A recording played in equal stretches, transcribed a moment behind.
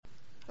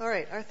All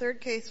right, our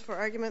third case for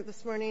argument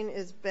this morning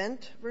is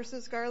Bent v.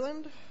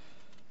 Garland.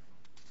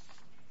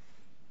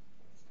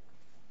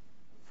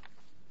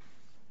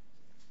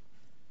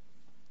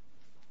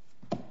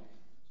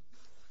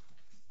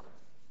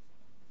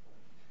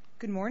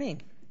 Good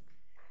morning.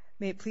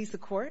 May it please the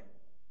court?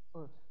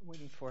 Oh,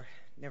 waiting for,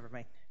 never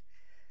mind.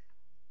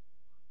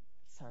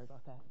 Sorry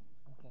about that.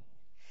 Okay.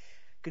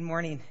 Good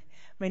morning.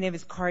 My name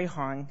is Kari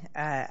Hong.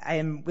 I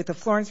am with the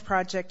Florence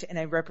Project, and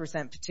I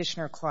represent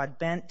Petitioner Claude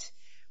Bent.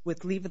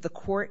 With leave of the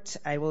court,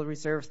 I will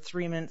reserve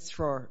 3 minutes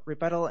for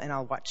rebuttal, and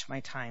I'll watch my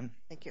time.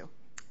 Thank you.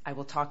 I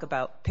will talk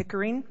about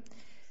Pickering,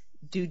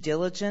 due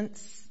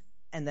diligence,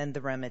 and then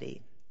the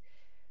remedy.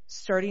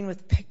 Starting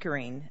with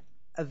Pickering,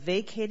 a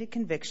vacated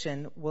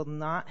conviction will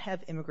not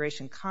have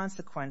immigration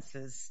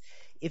consequences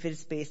if it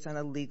is based on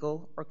a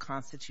legal or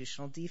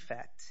constitutional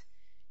defect.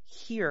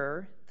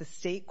 Here, the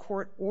state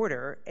court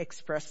order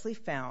expressly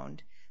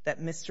found that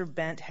Mr.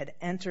 Bent had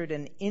entered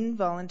an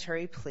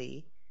involuntary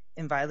plea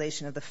in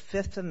violation of the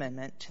Fifth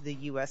Amendment to the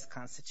U.S.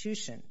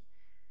 Constitution.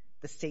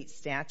 The state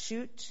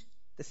statute,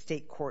 the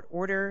state court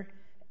order,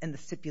 and the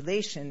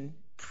stipulation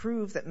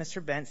prove that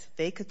Mr. Bent's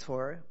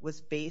vacatur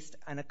was based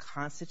on a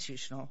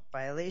constitutional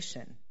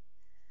violation.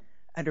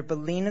 Under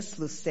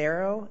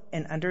Bolinas-Lucero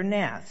and under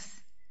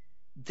Nath,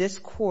 this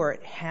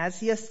court has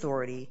the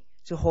authority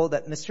to hold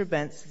that Mr.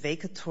 Bent's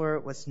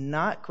vacatur was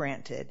not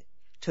granted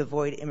to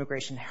avoid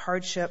immigration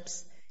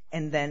hardships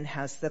and then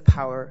has the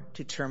power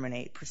to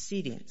terminate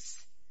proceedings.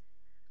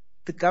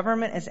 The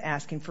government is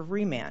asking for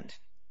remand,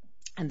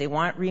 and they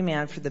want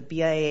remand for the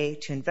BIA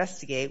to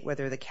investigate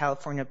whether the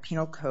California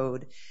Penal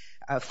Code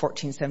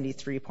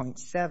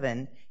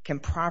 1473.7 can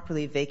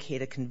properly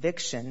vacate a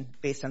conviction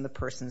based on the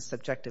person's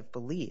subjective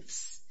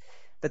beliefs.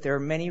 But there are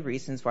many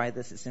reasons why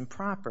this is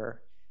improper.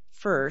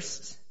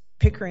 First,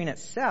 Pickering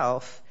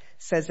itself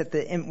says that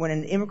when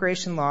an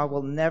immigration law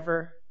will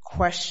never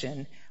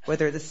question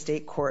whether the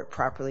state court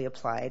properly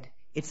applied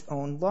its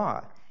own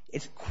law.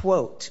 It's,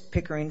 quote,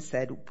 Pickering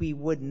said, "We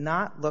would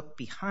not look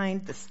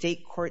behind the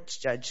state court's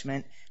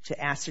judgment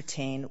to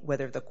ascertain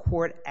whether the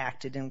court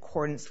acted in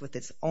accordance with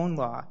its own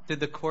law." Did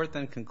the court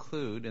then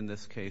conclude in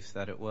this case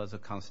that it was a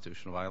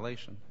constitutional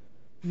violation?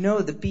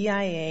 No, the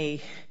BIA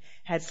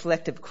had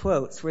selective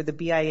quotes where the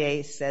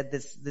BIA said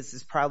this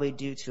is probably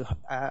due to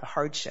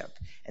hardship,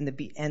 and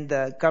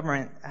the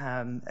government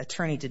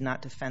attorney did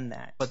not defend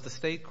that. But the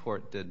state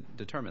court did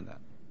determine that.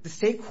 The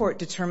state court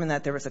determined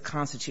that there was a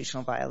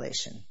constitutional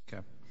violation.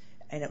 Okay.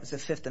 And it was a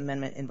Fifth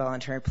Amendment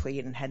involuntary plea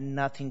and had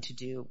nothing to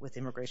do with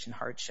immigration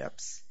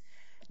hardships.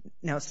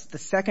 Now, the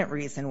second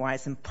reason why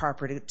it's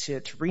improper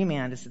to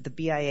remand is that the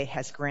BIA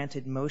has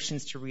granted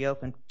motions to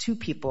reopen to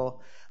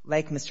people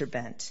like Mr.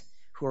 Bent,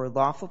 who are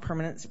lawful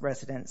permanent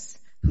residents,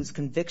 whose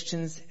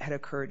convictions had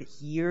occurred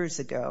years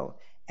ago,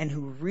 and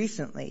who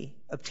recently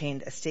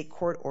obtained a state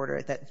court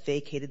order that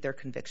vacated their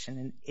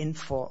conviction in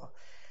full.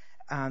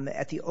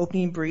 At the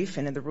opening brief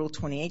and in the Rule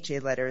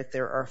 28J letter,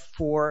 there are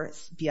 4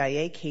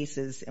 BIA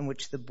cases in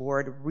which the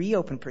board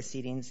reopened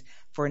proceedings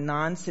for a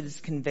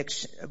non-citizen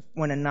conviction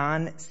when a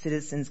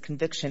non-citizen's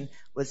conviction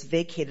was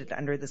vacated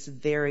under this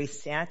very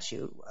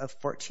statute of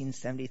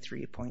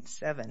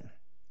 1473.7.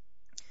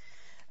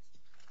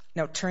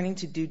 Now, turning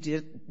to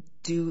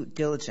due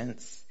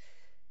diligence,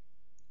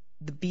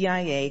 the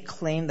BIA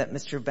claimed that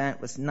Mr. Bent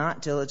was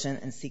not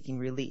diligent in seeking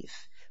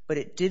relief, but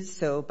it did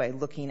so by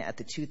looking at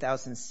the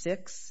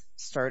 2006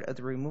 start of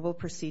the removal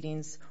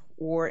proceedings,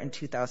 or in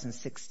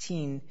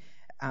 2016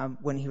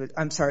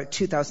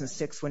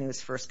 2006 when he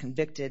was first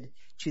convicted,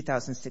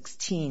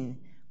 2016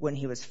 when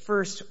he was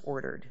first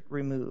ordered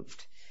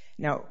removed.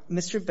 Now,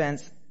 Mr.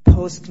 Bent's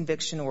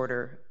post-conviction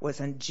order was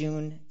on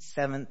June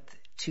 7th,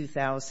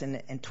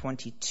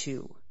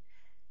 2022.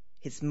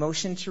 His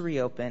motion to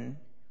reopen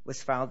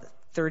was filed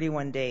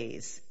 31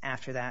 days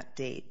after that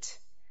date.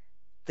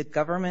 The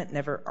government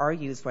never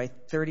argues why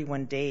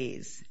 31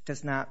 days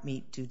does not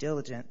meet due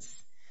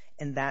diligence,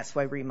 and that's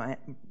why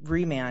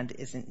remand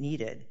isn't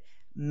needed.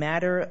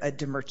 Matter of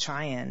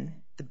Demirchayan,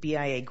 the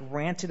BIA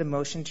granted a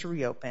motion to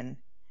reopen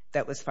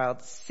that was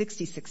filed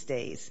 66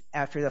 days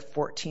after the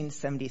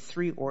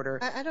 1473 order.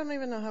 I don't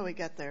even know how we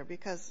get there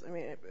because,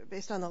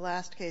 based on the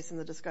last case in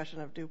the discussion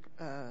of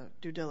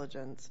due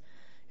diligence,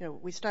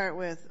 we start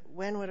with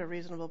when would a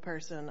reasonable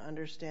person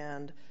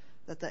understand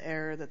that the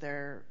error that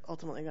they're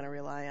ultimately going to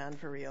rely on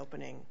for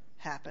reopening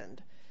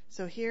happened.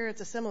 So here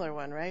it's a similar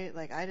one, right?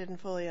 Like, I didn't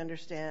fully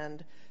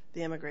understand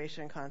the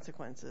immigration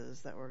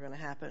consequences that were going to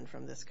happen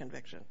from this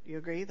conviction. You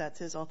agree that's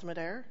his ultimate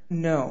error?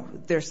 No,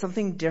 there's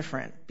something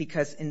different,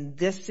 because in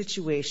this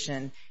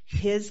situation,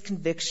 his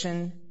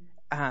conviction,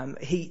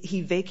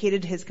 he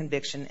vacated his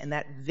conviction, and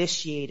that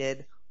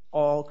vitiated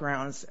all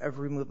grounds of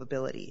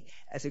removability.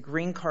 As a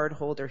green card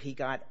holder, he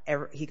got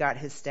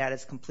his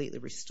status completely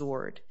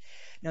restored.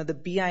 Now, the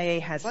BIA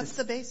has... What's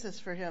the basis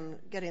for him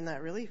getting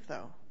that relief,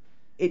 though?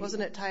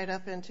 Wasn't it tied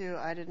up into,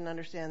 I didn't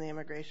understand the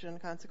immigration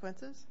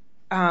consequences?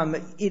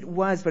 It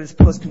was, but it's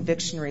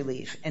post-conviction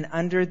relief. And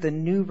under the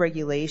new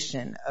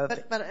regulation of...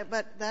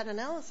 But that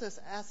analysis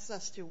asks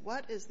us to,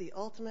 what is the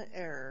ultimate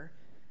error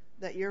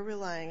that you're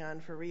relying on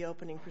for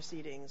reopening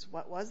proceedings.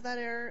 What was that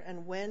error,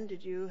 and when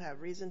did you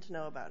have reason to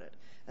know about it?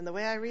 And the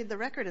way I read the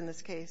record in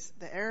this case,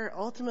 the error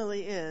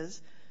ultimately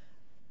is,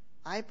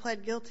 I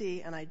pled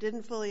guilty and I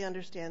didn't fully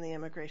understand the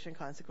immigration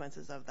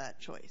consequences of that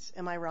choice.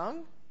 Am I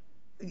wrong?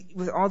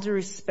 With all due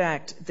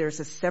respect, there's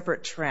a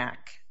separate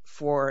track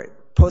for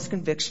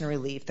post-conviction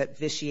relief that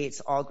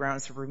vitiates all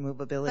grounds of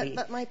removability.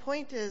 But my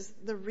point is,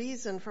 the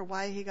reason for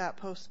why he got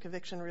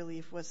post-conviction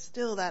relief was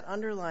still that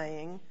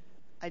underlying,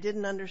 I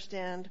didn't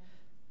understand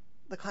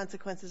the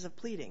consequences of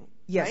pleading.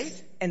 Yes,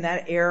 right? And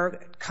that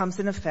error comes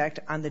in effect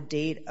on the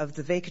date of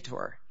the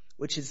vacatur,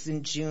 which is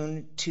in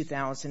June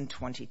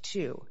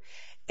 2022.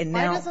 And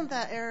now,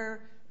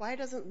 why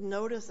doesn't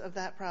notice of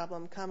that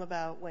problem come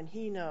about when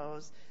he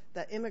knows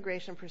that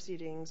immigration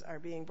proceedings are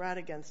being brought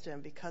against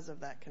him because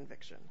of that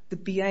conviction? the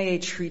BIA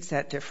treats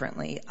that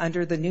differently.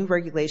 Under the new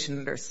regulation,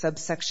 under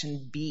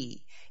subsection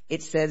B,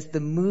 it says the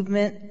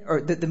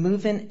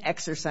movement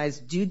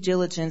exercised due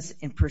diligence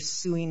in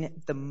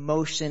pursuing the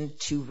motion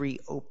to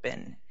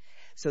reopen.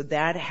 So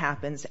that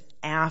happens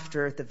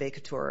after the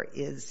vacatur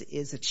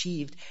is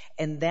achieved,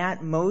 and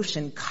that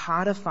motion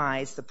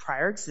codifies the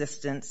prior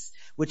existence,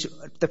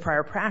 the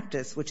prior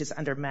practice, which is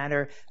under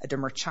matter of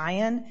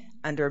Demirchayan,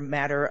 under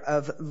matter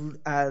of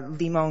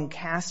Limon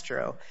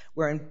Castro,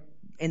 where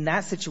in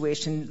that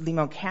situation,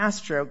 Limon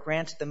Castro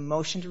granted the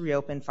motion to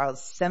reopen, filed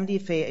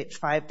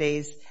 75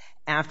 days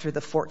after the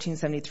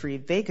 1473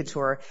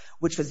 vacatur,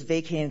 which was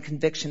vacating a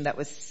conviction that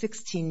was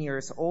 16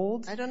 years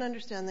old. I don't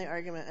understand the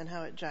argument and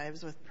how it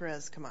jives with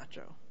Perez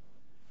Camacho.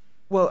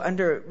 Well,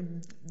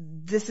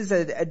 this is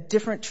a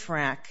different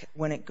track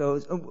when it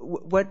goes.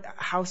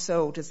 How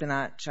so does it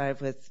not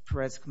jive with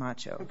Perez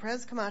Camacho? And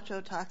Perez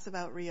Camacho talks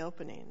about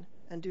reopening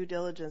and due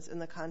diligence in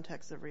the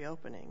context of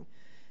reopening.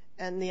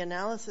 And the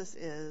analysis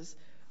is,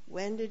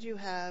 when did you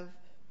have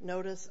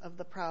notice of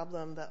the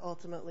problem that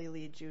ultimately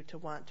leads you to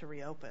want to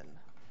reopen?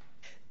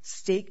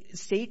 State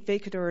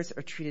vacators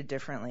are treated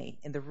differently.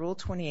 In the Rule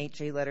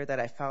 28J letter that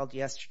I filed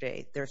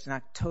yesterday, there's an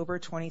October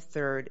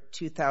 23rd,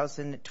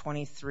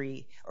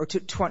 2023, or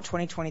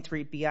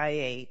 2023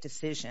 BIA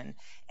decision.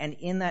 And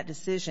in that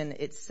decision,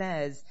 it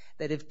says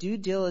that if due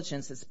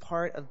diligence is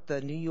part of the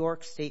New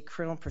York State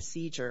criminal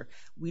procedure,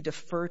 we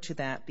defer to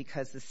that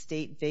because the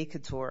state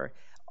vacator,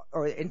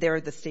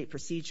 the state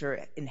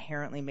procedure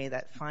inherently made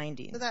that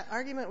finding. So that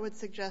argument would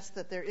suggest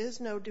that there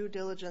is no due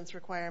diligence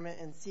requirement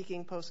in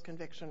seeking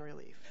post-conviction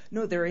relief.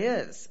 No, there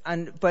is,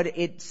 but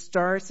it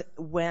starts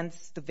once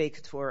the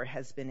vacatur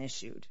has been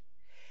issued.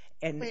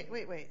 And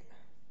Wait.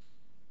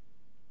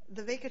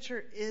 The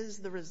vacatur is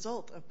the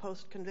result of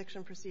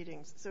post-conviction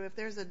proceedings. So if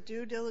there's a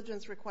due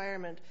diligence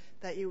requirement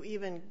that you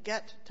even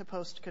get to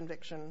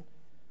post-conviction,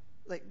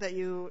 like that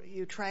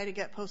you try to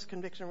get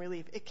post-conviction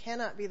relief, it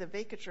cannot be the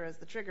vacatur as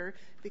the trigger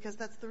because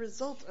that's the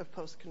result of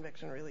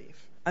post-conviction relief.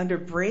 Under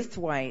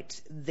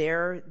Braithwaite,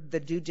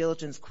 the due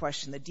diligence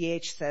question, the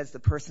DH says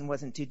the person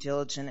wasn't due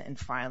diligent in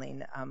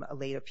filing a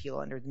late appeal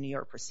under the New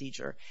York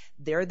procedure.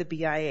 There, the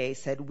BIA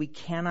said we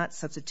cannot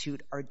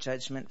substitute our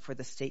judgment for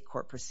the state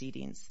court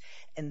proceedings.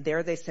 And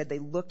there they said they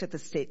looked at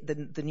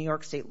the New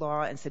York state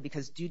law and said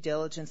because due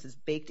diligence is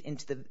baked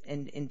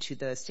into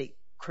the state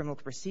criminal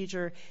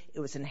procedure, it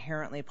was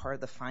inherently part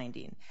of the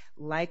finding.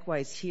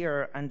 Likewise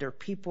here, under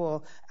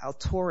People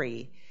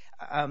Altori,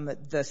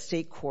 the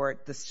state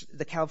court,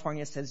 the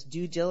California says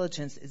due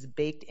diligence is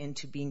baked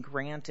into being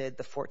granted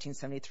the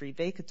 1473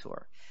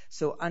 vacatur.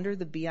 So under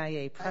the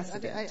BIA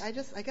precedent,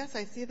 I guess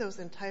I see those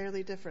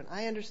entirely different.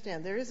 I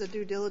understand there is a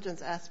due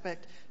diligence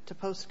aspect to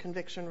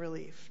post-conviction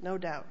relief, no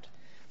doubt.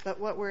 But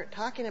what we're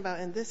talking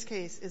about in this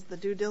case is the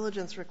due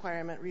diligence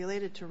requirement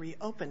related to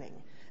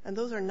reopening, and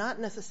those are not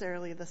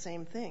necessarily the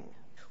same thing.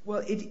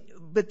 Well,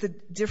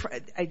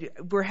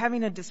 we're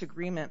having a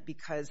disagreement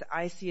because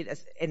I see it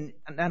as, and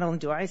not only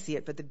do I see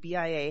it, but the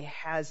BIA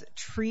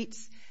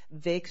treats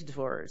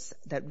vacators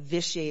that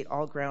vitiate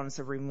all grounds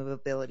of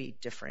removability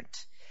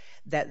different.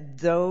 That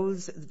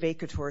those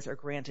vacators are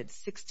granted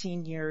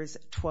 16 years,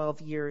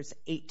 12 years,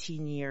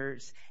 18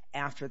 years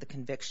after the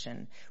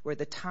conviction, where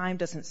the time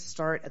doesn't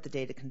start at the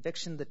date of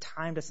conviction, the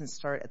time doesn't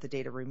start at the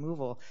date of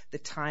removal, the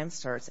time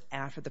starts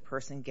after the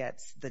person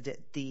gets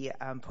the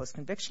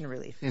post-conviction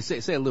relief. And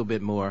say a little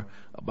bit more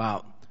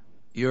about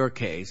your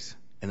case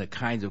and the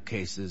kinds of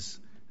cases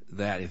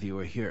that, if you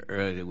were here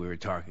earlier, we were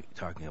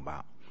talking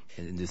about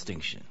in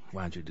distinction.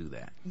 Why don't you do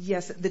that?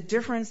 Yes, the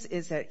difference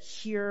is that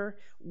here,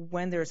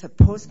 when there's a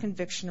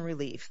post-conviction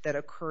relief that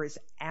occurs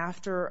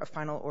after a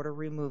final order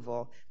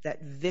removal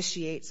that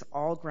vitiates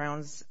all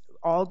grounds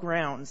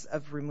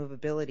of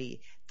removability,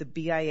 the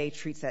BIA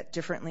treats that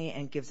differently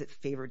and gives it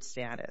favored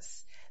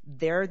status.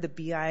 There, the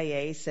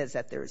BIA says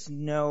that there's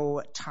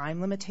no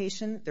time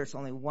limitation. There's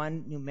only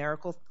one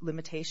numerical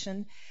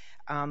limitation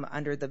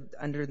under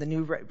the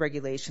new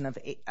regulation of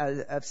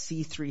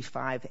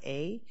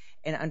C35A.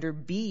 And under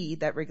B,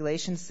 that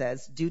regulation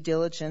says due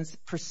diligence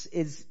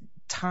is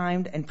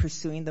timed and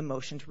pursuing the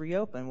motion to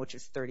reopen, which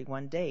is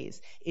 31 days.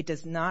 It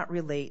does not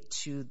relate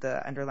to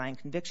the underlying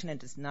conviction. It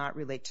does not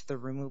relate to the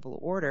removal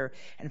order.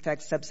 In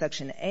fact,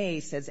 subsection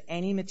A says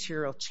any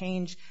material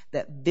change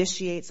that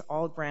vitiates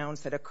all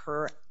grounds that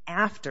occur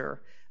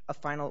after a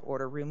final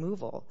order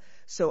removal.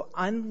 So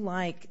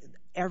unlike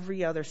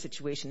every other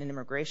situation in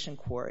immigration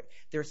court,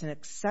 there's an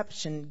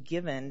exception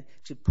given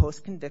to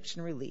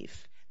post-conviction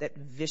relief that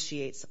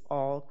vitiates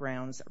all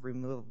grounds of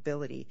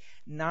removability.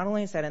 Not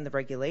only is that in the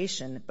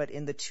regulation, but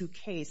in the two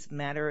cases,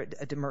 matter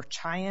de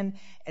Murchayan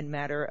and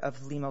matter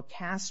of Limo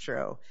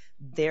Castro,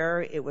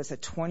 there it was a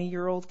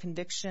 20-year-old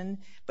conviction,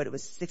 but it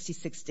was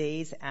 66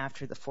 days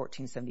after the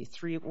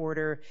 1473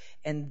 order,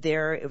 and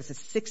there it was a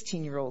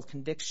 16-year-old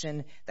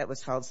conviction that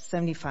was filed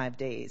 75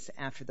 days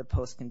after the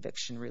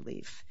post-conviction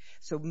relief.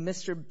 So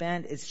Mr.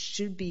 Bent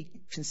should be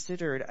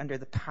considered under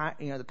the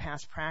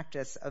past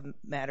practice of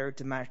matter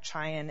de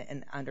Murchayan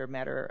and under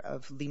matter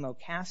of Limo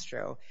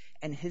Castro,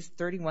 and his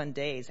 31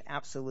 days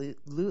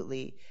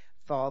absolutely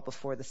fall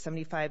before the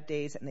 75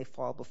 days and they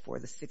fall before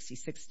the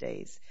 66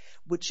 days,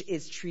 which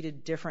is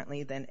treated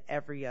differently than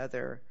every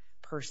other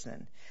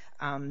person.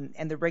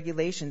 And the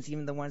regulations,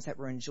 even the ones that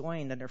were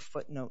enjoined under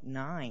footnote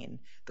 9,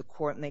 the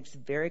court makes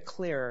very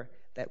clear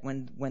that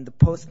when the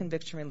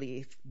post-conviction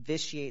relief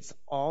vitiates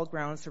all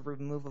grounds of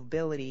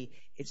removability,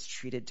 it's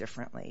treated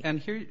differently. And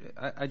here,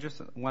 I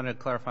just want to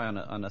clarify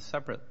on a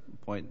separate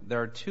point.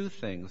 There are two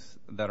things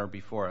that are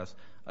before us: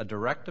 a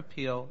direct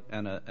appeal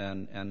and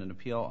an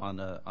appeal on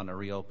a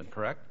reopen.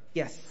 Correct?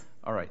 Yes.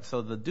 All right.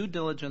 So the due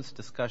diligence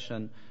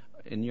discussion,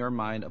 in your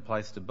mind,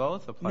 applies to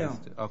both? No.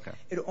 Okay.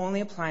 It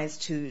only applies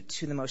to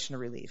the motion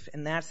of relief,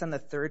 and that's on the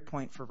third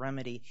point for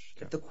remedy.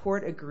 Okay. If the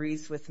court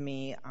agrees with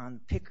me on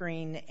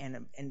Pickering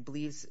and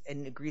believes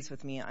and agrees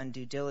with me on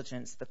due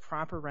diligence, the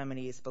proper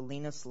remedy is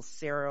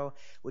Bolinas-Lucero,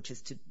 which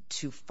is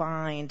to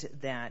find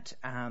that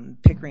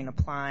Pickering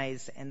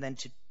applies and then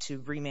to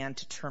remand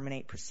to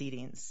terminate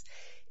proceedings.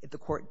 If the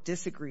court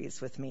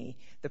disagrees with me,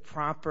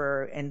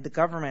 the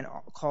government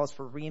calls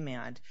for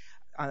remand,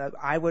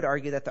 I would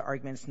argue that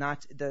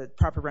the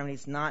proper remedy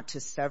is not to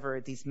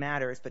sever these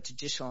matters, but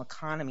judicial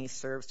economy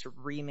serves to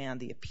remand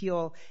the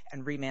appeal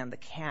and remand the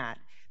CAT,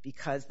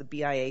 because the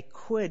BIA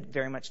could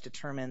very much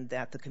determine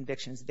that the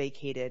conviction is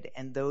vacated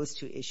and those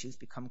two issues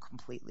become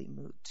completely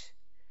moot.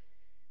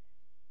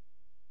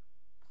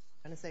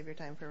 Want to save your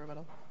time for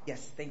rebuttal?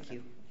 Yes, thank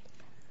you.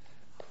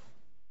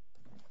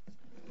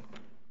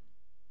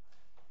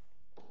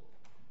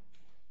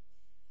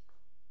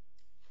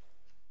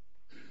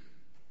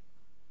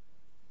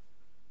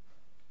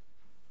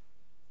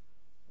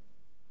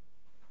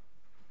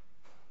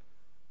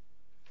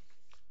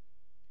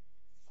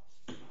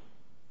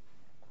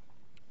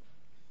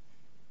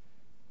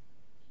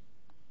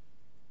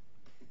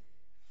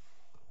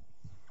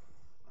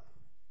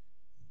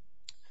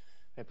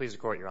 May it please the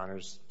Court, Your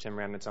Honors. Tim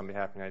Remnitz on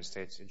behalf of the United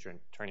States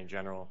Attorney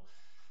General.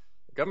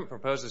 The government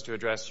proposes to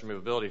address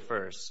removability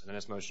first, and then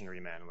its motion to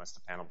remand unless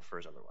the panel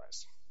prefers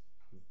otherwise.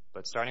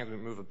 But starting with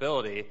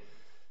removability,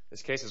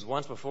 this case has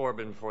once before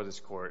been before this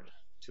Court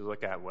to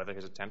look at whether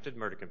his attempted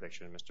murder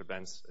conviction, Mr.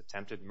 Bent's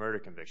attempted murder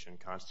conviction,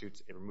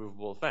 constitutes a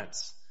removable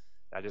offense.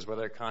 That is,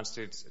 whether it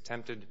constitutes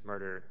attempted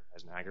murder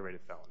as an aggravated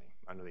felony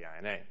under the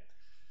INA.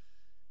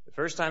 The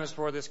first time it was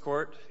before this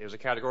Court, it was a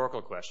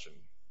categorical question,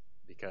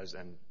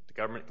 and the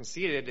government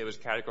conceded it was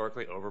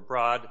categorically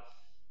overbroad,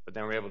 but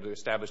then we were able to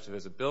establish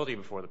divisibility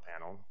before the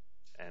panel,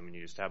 and when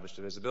you establish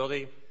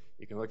divisibility,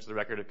 you can look to the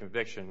record of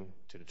conviction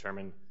to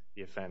determine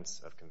the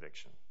offense of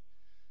conviction.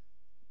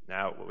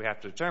 Now, what we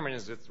have to determine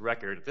is if the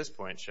record at this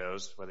point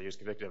shows whether he was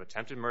convicted of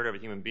attempted murder of a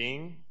human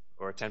being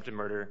or attempted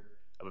murder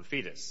of a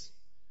fetus,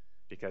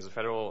 because the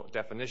federal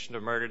definition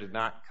of murder did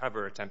not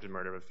cover attempted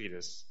murder of a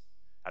fetus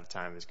at the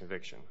time of his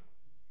conviction.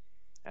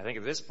 I think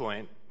at this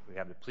point, we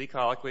have the plea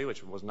colloquy,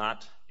 which was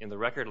not in the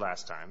record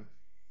last time.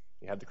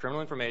 We have the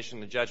criminal information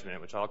and the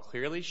judgment, which all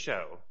clearly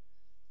show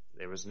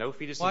there was no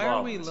fetus involved. Why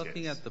are we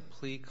looking at the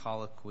plea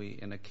colloquy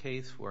in a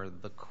case where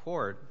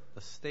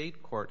the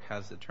state court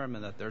has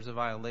determined that there's a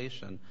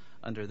violation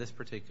under this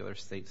particular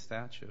state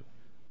statute?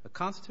 A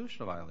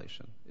constitutional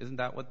violation. Isn't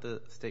that what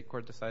the state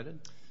court decided?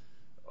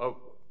 Oh,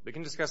 we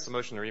can discuss the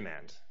motion to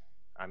remand.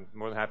 I'm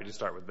more than happy to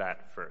start with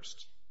that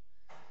first.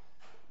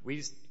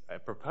 We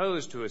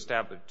propose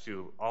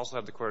to also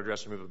have the court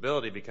address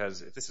removability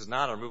because if this is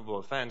not a removable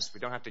offense, we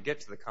don't have to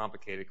get to the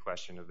complicated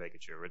question of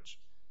vacature, which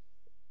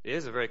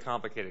is a very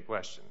complicated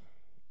question.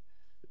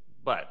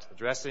 But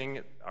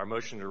addressing our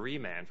motion to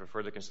remand for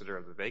further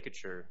consideration of the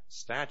vacature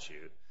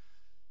statute,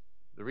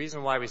 the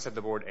reason why we said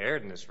the board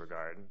erred in this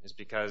regard is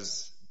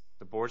because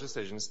the board's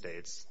decision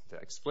states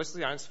that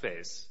explicitly on its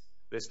face,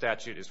 this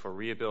statute is for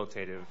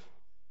rehabilitative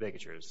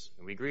vacatures.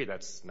 And we agree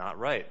that's not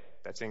right.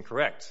 That's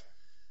incorrect.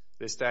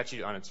 This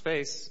statute on its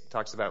face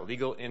talks about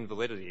legal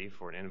invalidity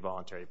for an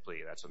involuntary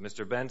plea. That's what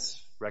Mr.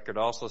 Bent's record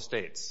also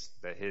states,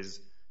 that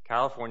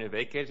California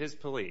vacated his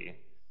plea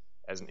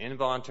as an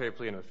involuntary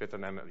plea under the Fifth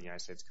Amendment of the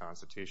United States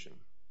Constitution.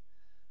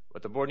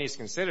 What the board needs to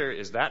consider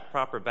is that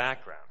proper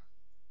background.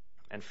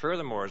 And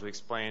furthermore, as we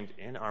explained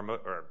in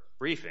our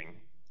briefing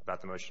about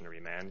the motion to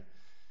remand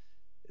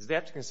is they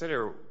have to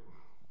consider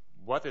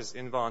what this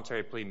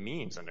involuntary plea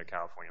means under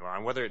California law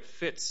and whether it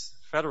fits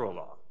federal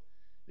law.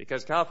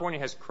 Because California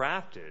has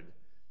crafted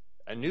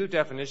a new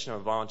definition of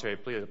involuntary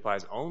plea that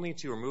applies only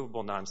to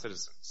removable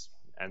non-citizens.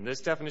 And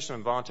this definition of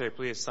involuntary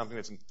plea is something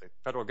that the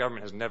federal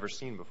government has never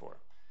seen before.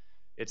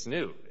 It's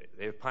new.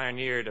 They've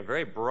pioneered a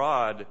very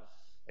broad,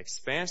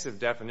 expansive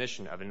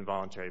definition of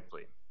involuntary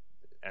plea.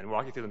 And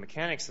walking through the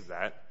mechanics of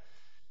that,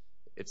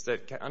 it's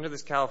that under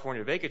this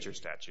California vacature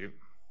statute,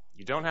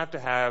 you don't have to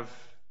have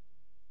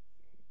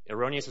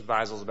erroneous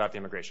advisals about the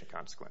immigration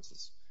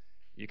consequences.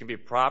 You can be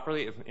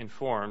properly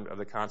informed of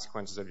the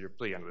consequences of your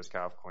plea under this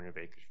California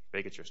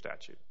vacature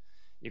statute.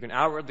 You can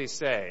outwardly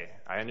say,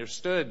 I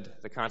understood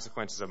the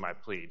consequences of my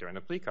plea during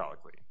the plea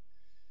colloquy.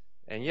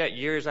 And yet,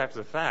 years after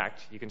the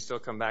fact, you can still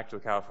come back to a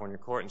California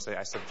court and say,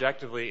 I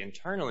subjectively,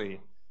 internally,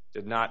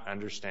 did not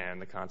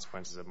understand the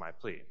consequences of my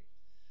plea.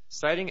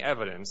 Citing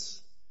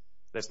evidence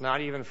that's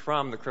not even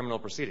from the criminal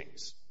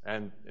proceedings.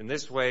 And in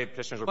this way,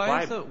 petitioners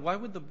replied... Why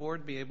would the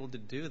board be able to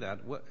do that?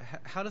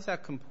 How does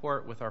that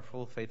comport with our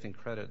full faith and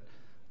credit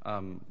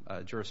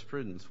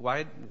jurisprudence?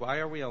 Why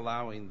are we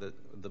allowing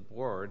the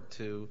board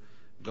to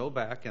go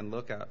back and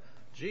look at,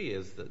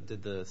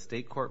 did the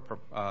state court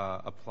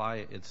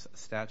apply its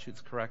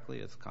statutes correctly,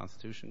 its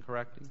constitution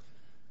correctly?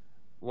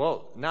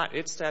 Well, not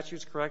its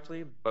statutes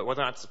correctly, but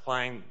whether or not it's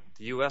applying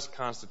the U.S.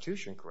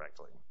 Constitution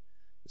correctly.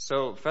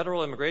 So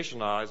federal immigration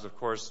law is, of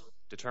course,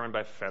 determined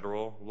by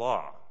federal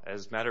law.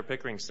 As Matter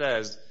Pickering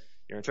says,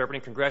 you're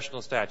interpreting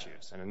congressional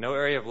statutes, and in no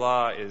area of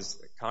law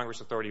is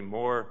Congress authority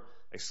more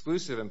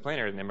exclusive and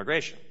plainer than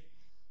immigration.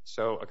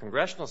 So a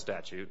congressional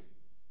statute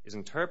is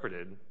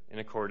interpreted in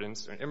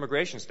accordance, and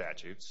immigration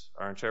statutes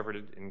are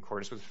interpreted in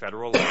accordance with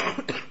federal law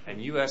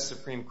and U.S.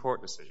 Supreme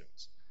Court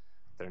decisions.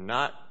 They're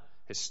not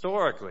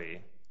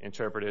historically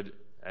interpreted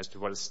as to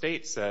what a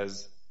state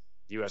says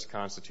the U.S.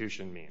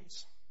 Constitution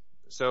means.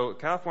 So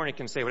California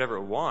can say whatever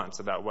it wants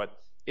about what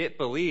it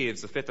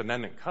believes the Fifth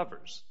Amendment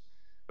covers.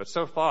 But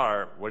so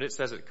far, what it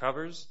says it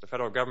covers, the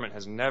federal government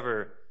has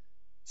never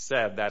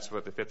said that's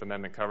what the Fifth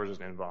Amendment covers as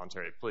an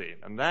involuntary plea.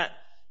 And that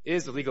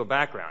is the legal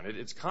background.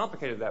 It's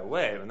complicated that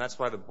way, and that's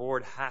why the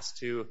board has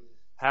to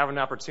have an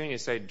opportunity to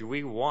say, do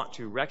we want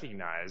to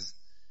recognize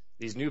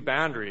these new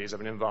boundaries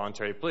of an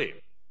involuntary plea?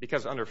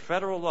 Because under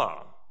federal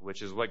law,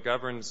 which is what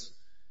governs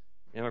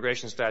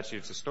immigration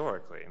statutes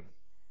historically,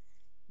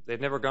 they've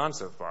never gone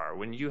so far.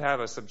 When you have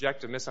a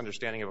subjective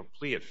misunderstanding of a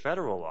plea at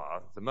federal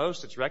law, the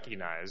most it's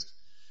recognized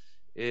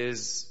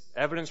is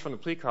evidence from the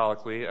plea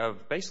colloquy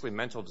of basically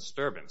mental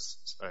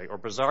disturbance or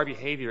bizarre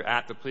behavior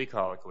at the plea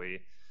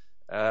colloquy.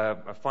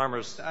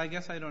 I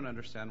guess I don't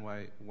understand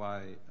why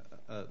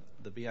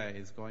the BIA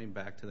is going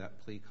back to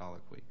that plea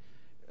colloquy.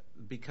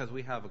 Because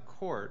we have a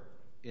court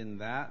in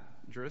that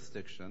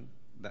jurisdiction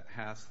that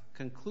has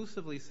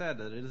conclusively said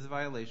that it is a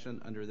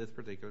violation under this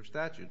particular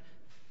statute.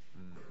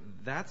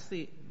 That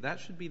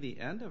should be the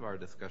end of our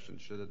discussion,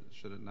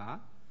 should it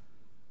not?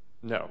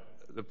 No.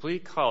 The plea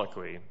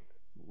colloquy,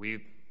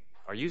 we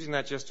are using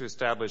that just to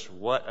establish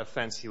what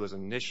offense he was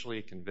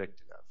initially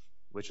convicted of,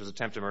 which was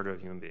attempted murder of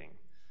a human being.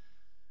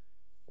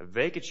 A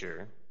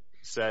vacature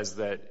says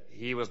that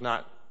he was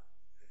not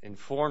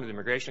informed of the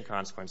immigration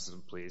consequences of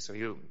the plea, so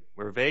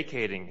we're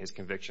vacating his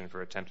conviction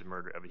for attempted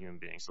murder of a human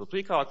being. So the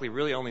plea colloquy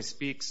really only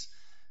speaks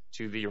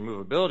to the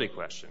removability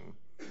question.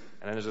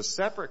 And then there's a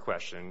separate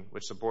question,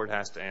 which the board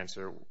has to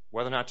answer,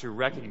 whether or not to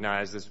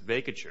recognize this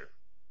vacature.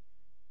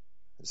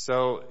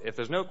 So if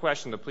there's no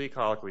question the plea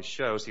colloquy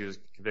shows he was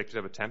convicted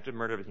of attempted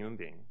murder of a human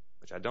being,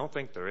 which I don't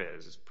think there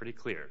is, it's pretty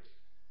clear,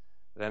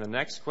 then the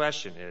next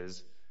question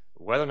is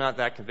whether or not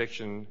that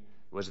conviction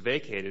was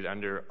vacated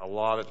under a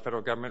law that the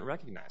federal government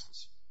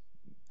recognizes.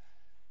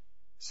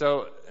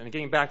 So, and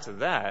getting back to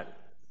that...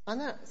 On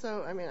that,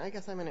 so, I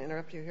guess I'm going to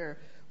interrupt you here.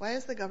 Why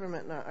is the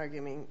government not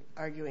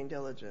arguing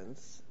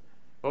diligence?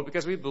 Well,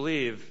 because we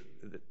believe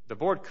the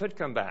board could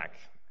come back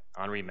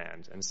on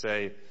remand and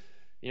say,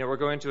 we're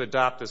going to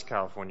adopt this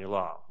California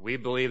law. We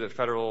believe that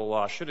federal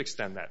law should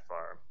extend that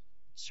far,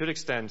 should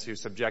extend to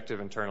subjective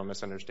internal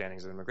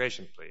misunderstandings of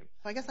immigration plea.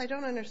 I guess I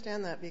don't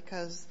understand that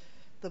because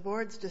the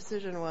board's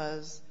decision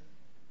was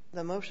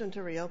the motion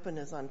to reopen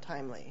is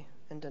untimely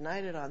and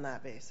denied it on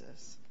that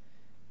basis.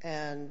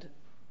 And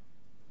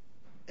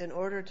in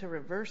order to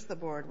reverse the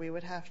board, we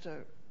would have to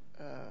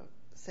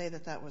say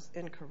that that was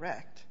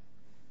incorrect.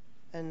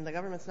 And the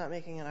government's not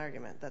making an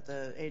argument that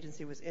the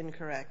agency was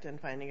incorrect in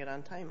finding it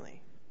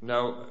untimely.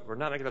 No, we're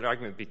not making that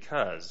argument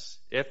because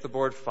if the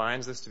board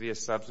finds this to be a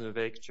substantive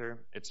vacature,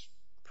 it's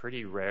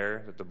pretty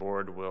rare that the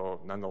board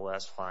will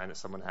nonetheless find that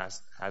someone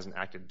hasn't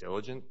acted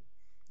diligent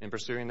in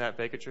pursuing that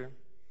vacature.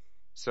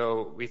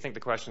 So we think the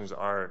questions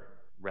are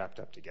wrapped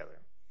up together.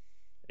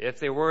 If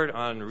they were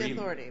on... The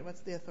authority.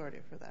 What's the authority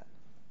for that?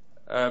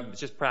 It's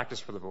just practice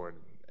for the board.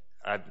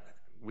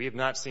 We have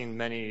not seen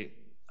many,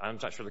 I'm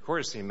not sure the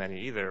court has seen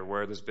many either,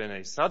 where there's been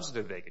a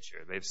substantive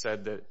vacature. They've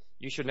said that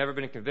you should never have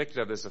been convicted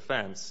of this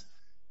offense,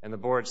 and the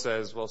board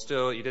says, well,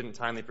 still, you didn't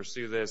timely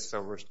pursue this,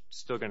 so we're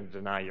still going to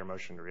deny your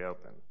motion to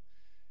reopen.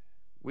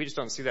 We just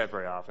don't see that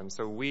very often.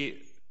 So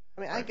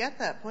I get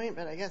that point,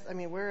 but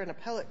we're an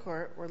appellate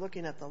court. We're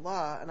looking at the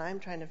law, and I'm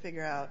trying to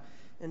figure out,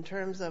 in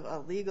terms of a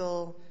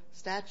legal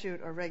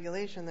statute or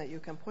regulation that you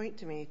can point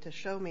to me to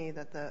show me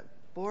that the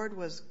board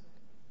was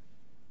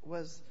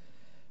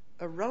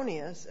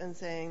erroneous in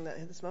saying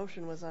that this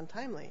motion was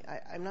untimely.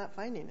 I'm not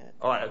finding it.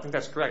 Oh, I think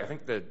that's correct. I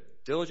think the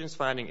diligence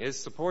finding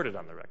is supported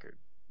on the record,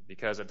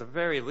 because at the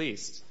very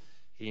least,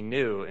 he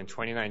knew in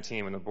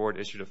 2019 when the board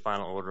issued a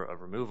final order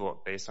of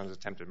removal based on his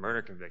attempted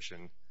murder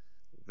conviction,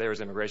 there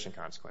was immigration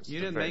consequences. You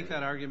didn't make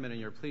that argument in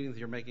your pleadings.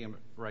 You're making them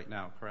right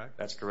now, correct?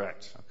 That's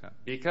correct. Okay.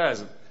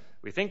 Because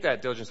we think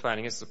that diligence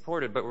finding is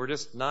supported, but we're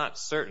just not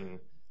certain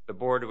the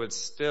board would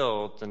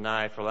still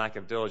deny for lack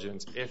of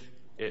diligence if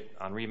it,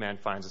 on remand,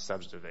 finds a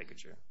substantive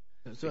vacature.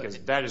 Because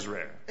that is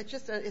rare.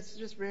 It's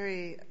just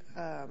very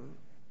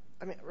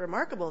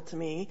remarkable to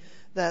me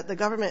that the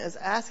government is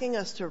asking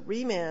us to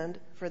remand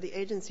for the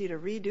agency to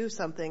redo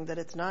something that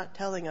it's not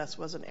telling us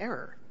was an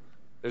error.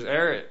 There's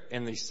error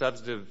in the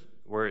substantive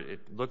where it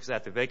looks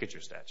at the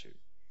vacature statute.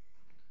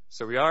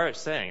 So we are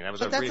saying that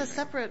was a briefing. But that's a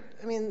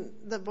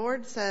separate, the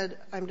board said,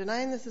 I'm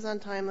denying this is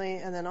untimely,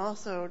 and then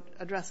also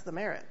address the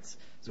merits.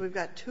 So we've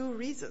got two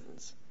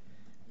reasons.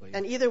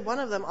 And either one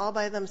of them all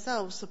by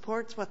themselves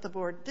supports what the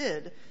board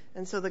did.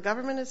 And so the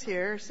government is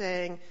here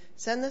saying,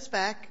 send this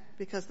back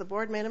because the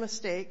board made a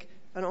mistake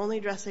on only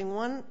addressing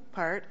one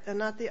part and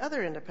not the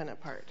other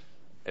independent part.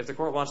 If the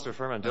court wants to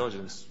affirm on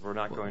diligence, we're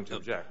not going to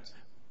object.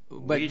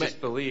 We just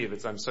believe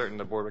it's uncertain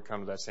the board would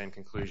come to that same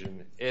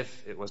conclusion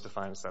if it was to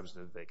find a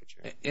substantive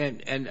vacature.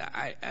 And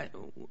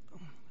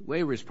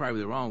waiver is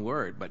probably the wrong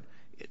word, but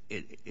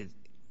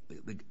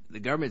the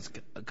government's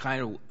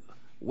kind of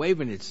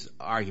waiving its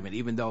argument,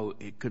 even though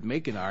it could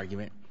make an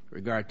argument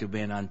regard to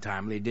being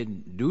untimely. It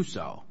didn't do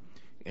so.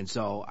 And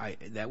so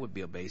that would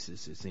be a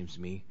basis, it seems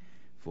to me,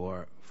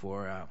 for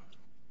a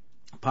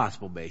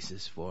possible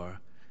basis for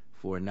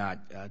not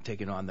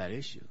taking on that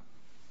issue.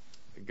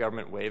 The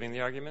government waiving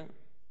the argument?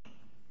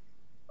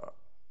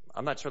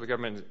 I'm not sure the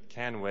government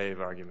can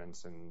waive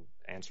arguments in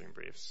answering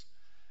briefs.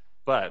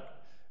 But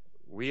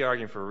we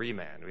argue for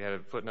remand. We had a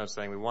footnote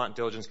saying we want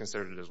diligence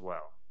considered as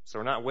well. So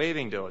we're not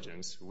waiving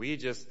diligence. We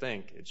just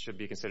think it should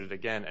be considered,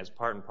 again, as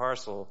part and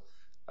parcel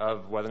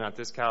of whether or not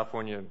this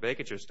California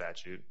vacature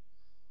statute,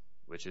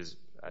 which is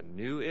a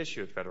new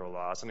issue of federal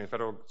law, something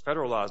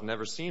federal law has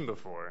never seen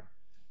before,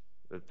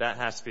 that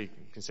has to be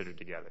considered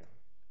together.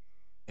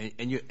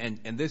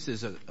 And this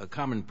is a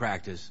common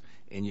practice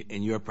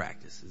in your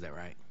practice, is that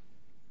right?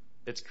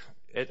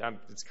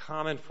 It's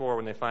common for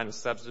when they find a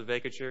substantive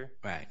vacature,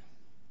 right,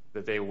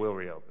 that they will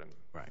reopen.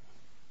 Right.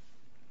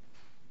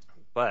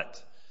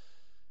 But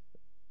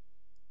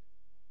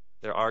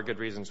there are good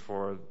reasons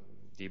for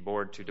the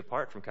board to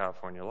depart from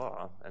California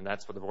law, and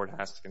that's what the board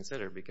has to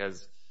consider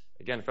because,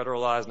 again,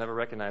 federal law has never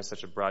recognized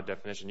such a broad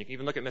definition. You can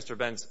even look at Mr.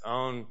 Bent's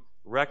own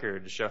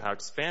record to show how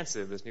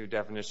expansive this new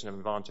definition of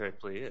involuntary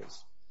plea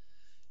is.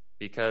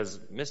 Because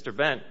Mr.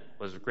 Bent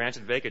was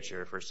granted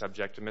vacature for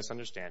subject to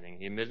misunderstanding.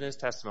 He admitted in his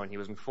testimony he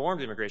was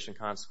informed of the immigration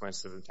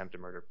consequences of an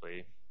attempted murder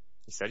plea.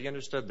 He said he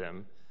understood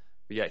them,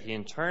 but yet he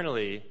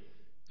internally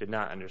did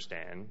not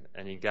understand,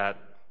 and he got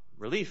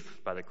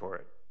relief by the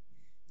court.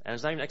 And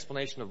there's not even an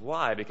explanation of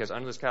why, because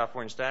under this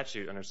California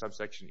statute, under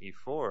subsection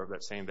E4 of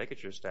that same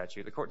vacature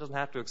statute, the court doesn't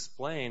have to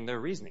explain their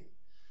reasoning.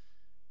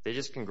 They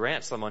just can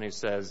grant someone who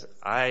says,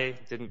 I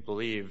didn't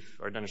believe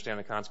or didn't understand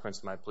the consequence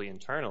of my plea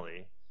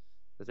internally,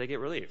 that they get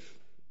relief.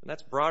 And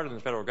that's broader than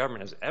the federal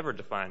government has ever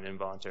defined an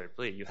involuntary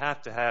plea. You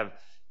have to have,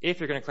 if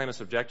you're going to claim a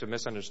subjective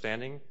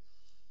misunderstanding,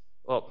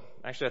 well,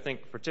 actually I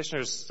think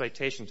petitioner's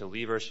citation to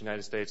Lee versus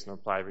United States in the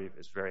reply brief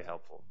is very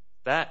helpful.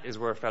 That is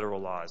where federal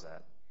law is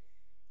at.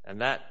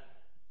 And that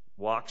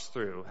walks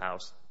through how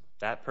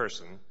that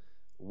person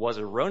was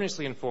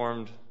erroneously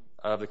informed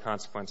of the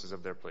consequences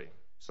of their plea.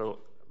 So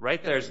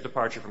right there is a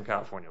departure from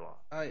California law.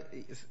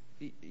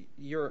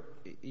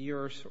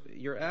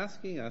 You're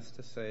asking us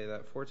to say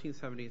that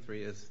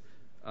 1473 is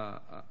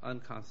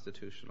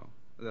unconstitutional,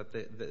 that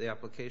the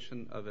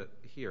application of it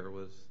here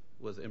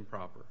was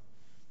improper.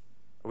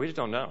 We just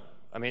don't know.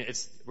 I mean,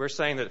 we're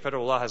saying that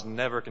federal law has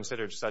never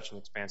considered such an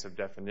expansive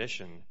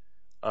definition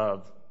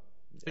of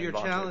So you're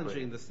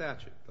challenging the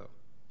statute, though.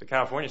 The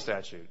California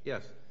statute?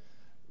 Yes.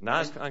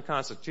 Not as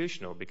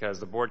unconstitutional, because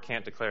the board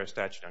can't declare a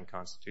statute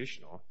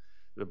unconstitutional.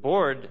 The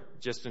board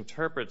just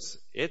interprets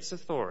its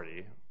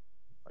authority,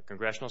 like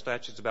congressional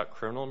statutes about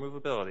criminal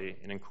movability,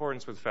 in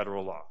accordance with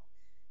federal law.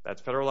 That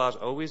federal law is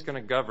always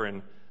going to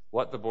govern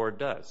what the board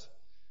does.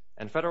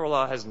 And federal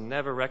law has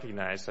never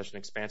recognized such an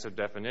expansive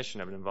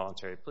definition of an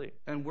involuntary plea.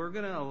 And we're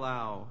going to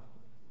allow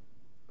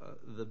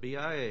the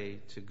BIA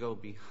to go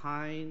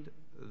behind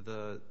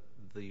the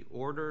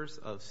orders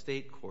of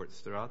state courts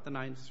throughout the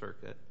Ninth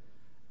Circuit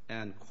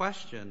and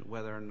question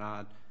whether or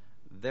not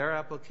their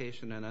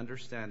application and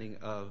understanding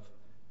of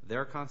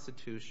their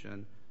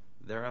Constitution,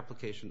 their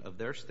application of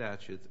their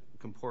statutes,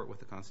 comport with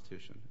the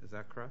Constitution. Is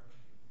that correct?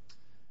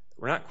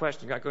 We're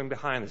not going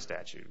behind the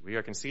statute. We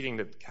are conceding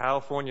that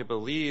California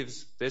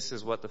believes this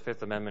is what the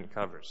Fifth Amendment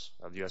covers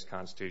of the U.S.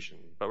 Constitution.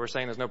 But we're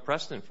saying there's no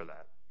precedent for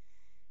that.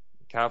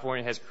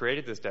 California has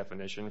created this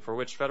definition for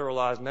which federal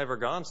law has never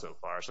gone so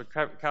far. So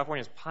California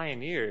has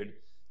pioneered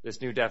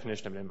this new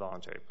definition of an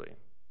involuntary plea.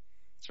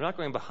 So we're not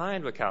going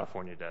behind what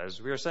California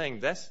does. We are saying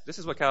this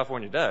is what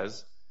California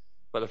does,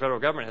 but the federal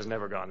government has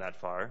never gone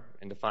that far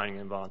in defining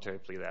an involuntary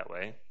plea that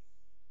way.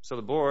 So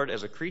the board,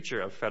 as a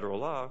creature of federal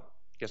law,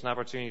 gets an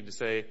opportunity to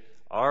say,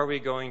 are we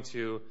going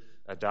to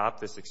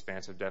adopt this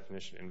expansive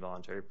definition of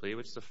involuntary plea,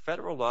 which the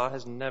federal law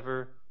has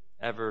never,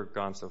 ever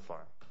gone so far.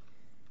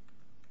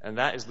 And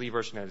that is Lee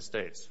versus United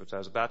States, which I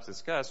was about to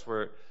discuss,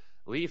 where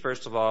Lee,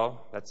 first of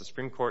all, that's a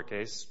Supreme Court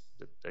case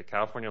that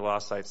California law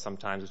cites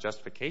sometimes as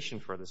justification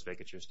for this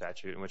vacature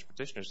statute, in which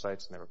petitioner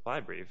cites in their reply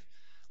brief.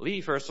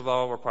 Lee, first of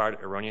all, required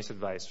erroneous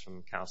advice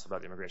from counsel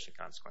about the immigration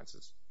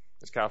consequences.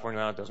 This California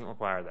law doesn't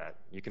require that.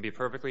 You can be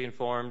perfectly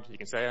informed, you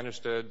can say I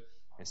understood,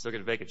 and still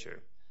get a vacature.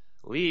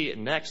 Lee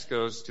next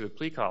goes to the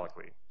plea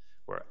colloquy,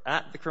 where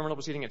at the criminal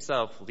proceeding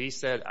itself, Lee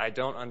said, I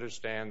don't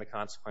understand the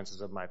consequences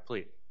of my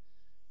plea.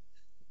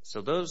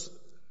 So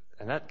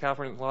that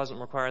California law doesn't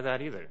require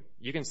that either.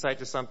 You can cite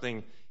to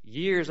something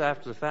years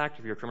after the fact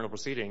of your criminal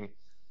proceeding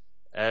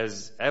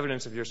as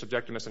evidence of your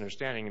subjective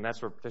misunderstanding, and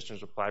that's where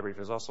petitioner's reply brief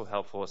is also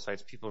helpful. It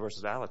cites People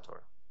versus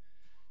Alator.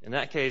 In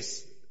that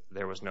case,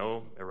 there was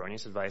no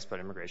erroneous advice about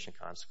immigration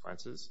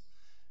consequences.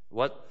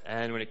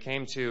 And when it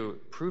came to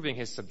proving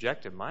his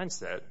subjective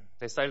mindset,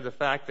 they cited the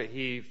fact that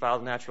he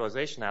filed a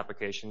naturalization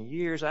application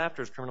years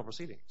after his criminal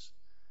proceedings.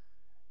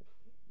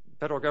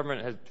 Federal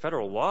government,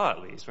 federal law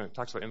at least, when it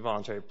talks about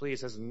involuntary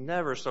pleas, has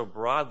never so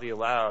broadly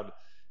allowed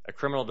a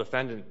criminal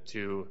defendant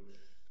to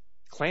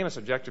claim a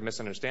subjective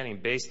misunderstanding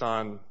based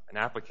on an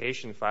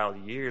application filed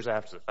years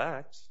after the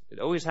fact. It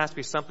always has to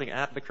be something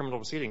at the criminal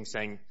proceeding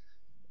saying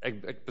a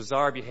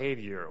bizarre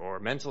behavior or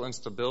mental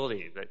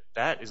instability,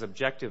 that is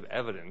objective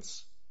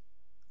evidence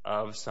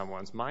of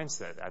someone's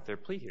mindset at their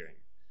plea hearing,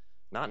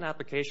 not an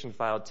application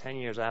filed 10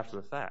 years after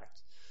the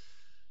fact.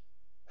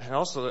 And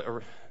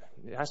also,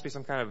 it has to be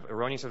some kind of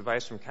erroneous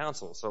advice from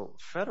counsel. So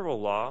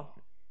federal law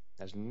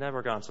has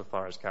never gone so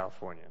far as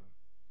California.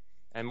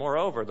 And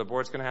moreover, the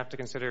board's going to have to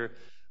consider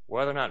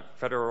whether or not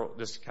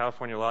this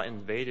California law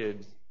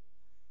invaded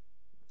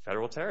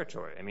federal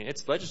territory. I mean,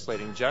 it's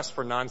legislating just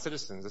for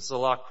non-citizens. This is a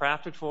law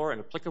crafted for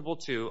and applicable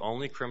to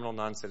only criminal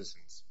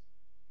non-citizens.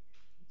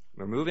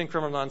 Removing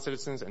criminal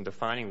non-citizens and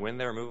defining when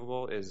they're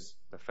removable is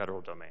the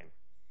federal domain.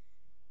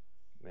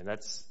 I mean, I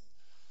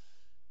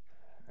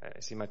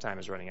see my time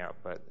is running out,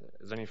 but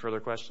is there any further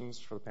questions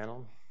for the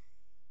panel?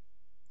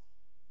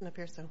 It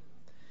appears so.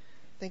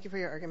 Thank you for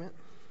your argument.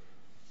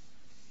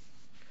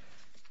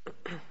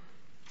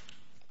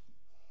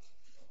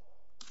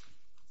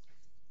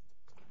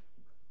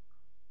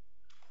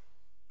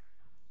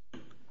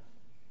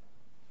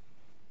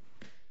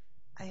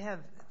 I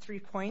have 3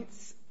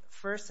 points.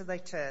 First, I'd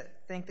like to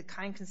thank the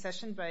kind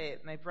concession by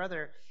my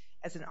brother.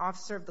 As an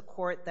officer of the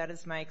court, that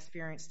is my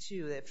experience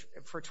too.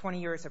 That for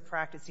 20 years of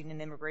practicing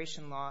in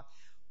immigration law,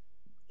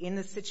 in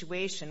the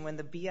situation when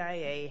the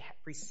BIA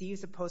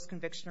receives a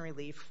post-conviction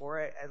relief for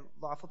a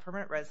lawful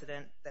permanent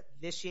resident that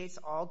vitiates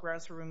all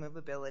grounds for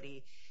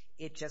removability,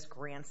 it just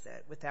grants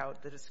it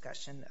without the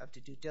discussion of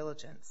the due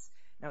diligence.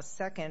 Now,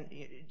 second,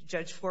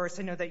 Judge Flores,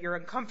 I know that you're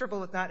uncomfortable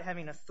with not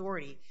having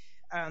authority.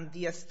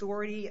 The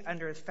authority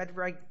under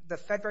the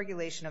Fed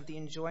regulation of the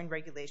enjoined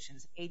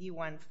regulations,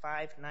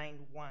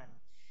 81591,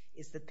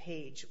 is the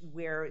page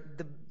where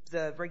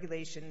the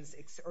regulations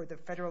or the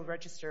Federal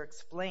Register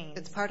explains.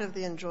 It's part of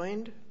the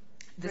enjoined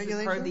regulations? This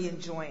is part of the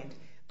enjoined.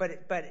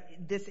 But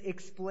this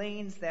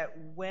explains that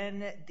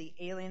when the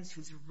aliens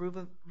whose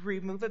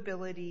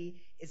removability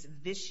is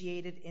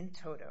vitiated in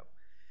toto,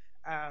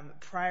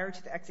 prior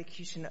to the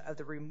execution of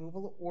the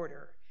removal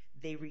order,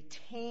 they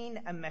retain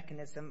a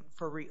mechanism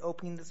for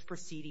reopening these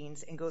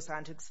proceedings, and goes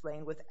on to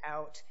explain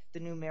without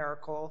the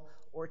numerical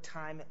or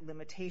time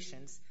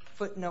limitations.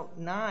 Footnote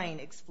 9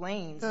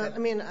 explains that. I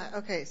mean,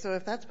 okay, so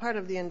if that's part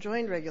of the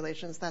enjoined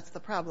regulations, that's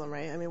the problem,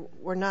 right? I mean,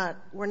 we're not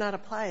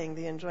applying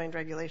the enjoined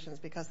regulations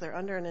because they're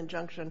under an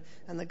injunction,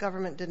 and the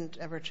government didn't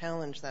ever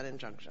challenge that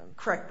injunction.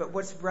 Correct, but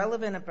what's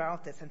relevant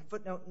about this, and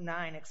footnote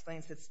 9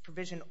 explains this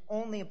provision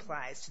only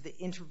applies to the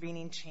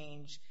intervening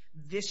change,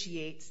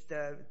 vitiates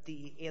the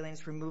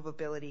alien's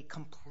removability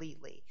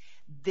completely.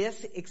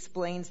 This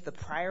explains the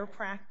prior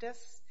practice,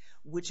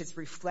 which is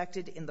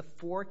reflected in the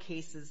 4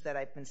 cases that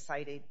I've been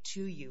cited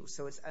to you.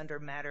 So it's under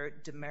matter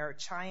de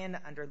Marichayan,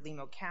 under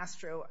Limo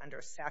Castro,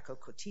 under Sacco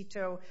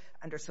Cotito,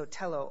 under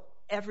Sotelo.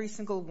 Every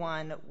single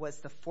one was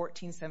the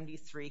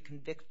 1473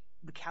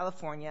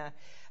 California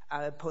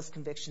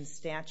post-conviction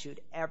statute.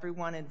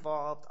 Everyone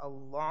involved a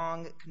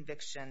long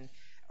conviction,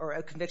 or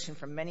a conviction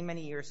from many,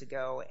 many years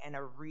ago, and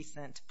a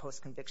recent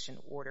post-conviction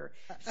order.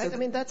 I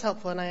mean, that's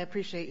helpful, and I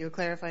appreciate you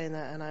clarifying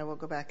that, and I will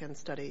go back and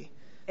study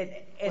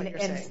what you're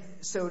saying.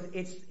 So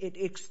it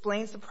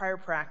explains the prior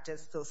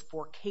practice. Those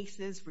 4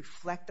 cases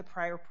reflect the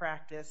prior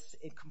practice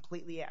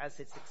completely as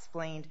it's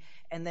explained.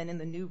 And then in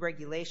the new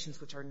regulations,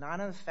 which are not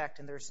in effect,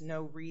 and there's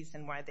no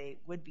reason why they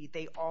would be,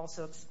 they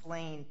also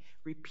explain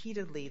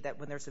repeatedly that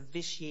when there's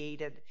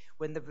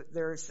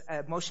there's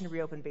a motion to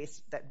reopen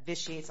that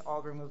vitiates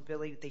all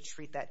removability, they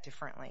treat that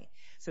differently.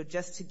 So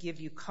just to give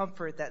you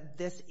comfort that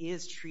this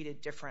is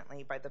treated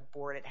differently by the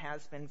board, it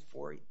has been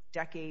for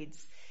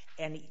decades,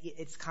 and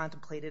it's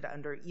contemplated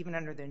even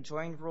under the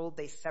enjoined rule.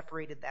 They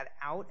separated that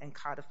out and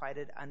codified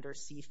it under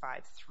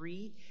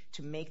C5.3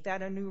 to make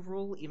that a new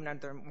rule, even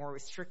under more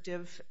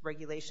restrictive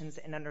regulations.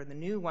 And under the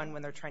new one,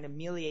 when they're trying to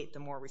ameliorate the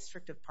more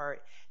restrictive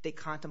part, they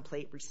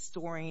contemplate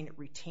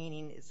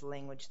retaining is the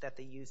language that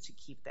they use to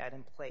keep that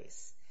in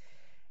place.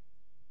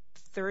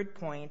 Third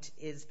point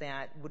is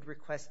that would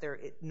request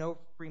no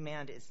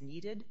remand is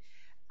needed.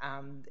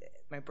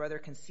 My brother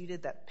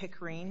conceded that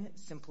Pickering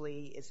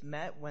simply is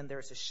met when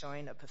there's a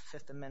showing of a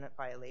Fifth Amendment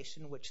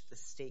violation, which the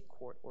state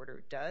court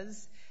order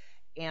does.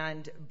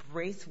 And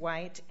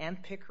Braithwaite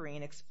and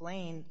Pickering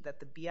explain that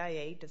the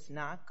BIA does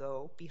not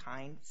go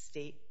behind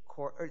state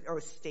court or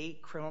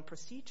state criminal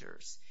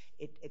procedures.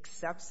 It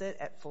accepts it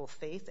at full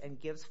faith and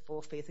gives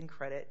full faith and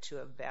credit to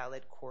a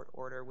valid court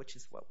order, which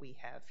is what we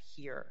have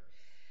here.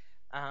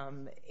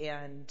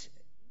 And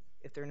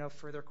if there are no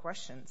further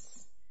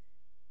questions.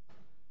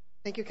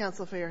 Thank you,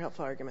 counsel, for your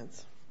helpful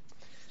arguments.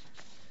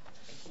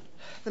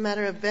 The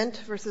matter of Bent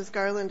versus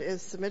Garland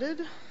is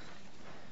submitted.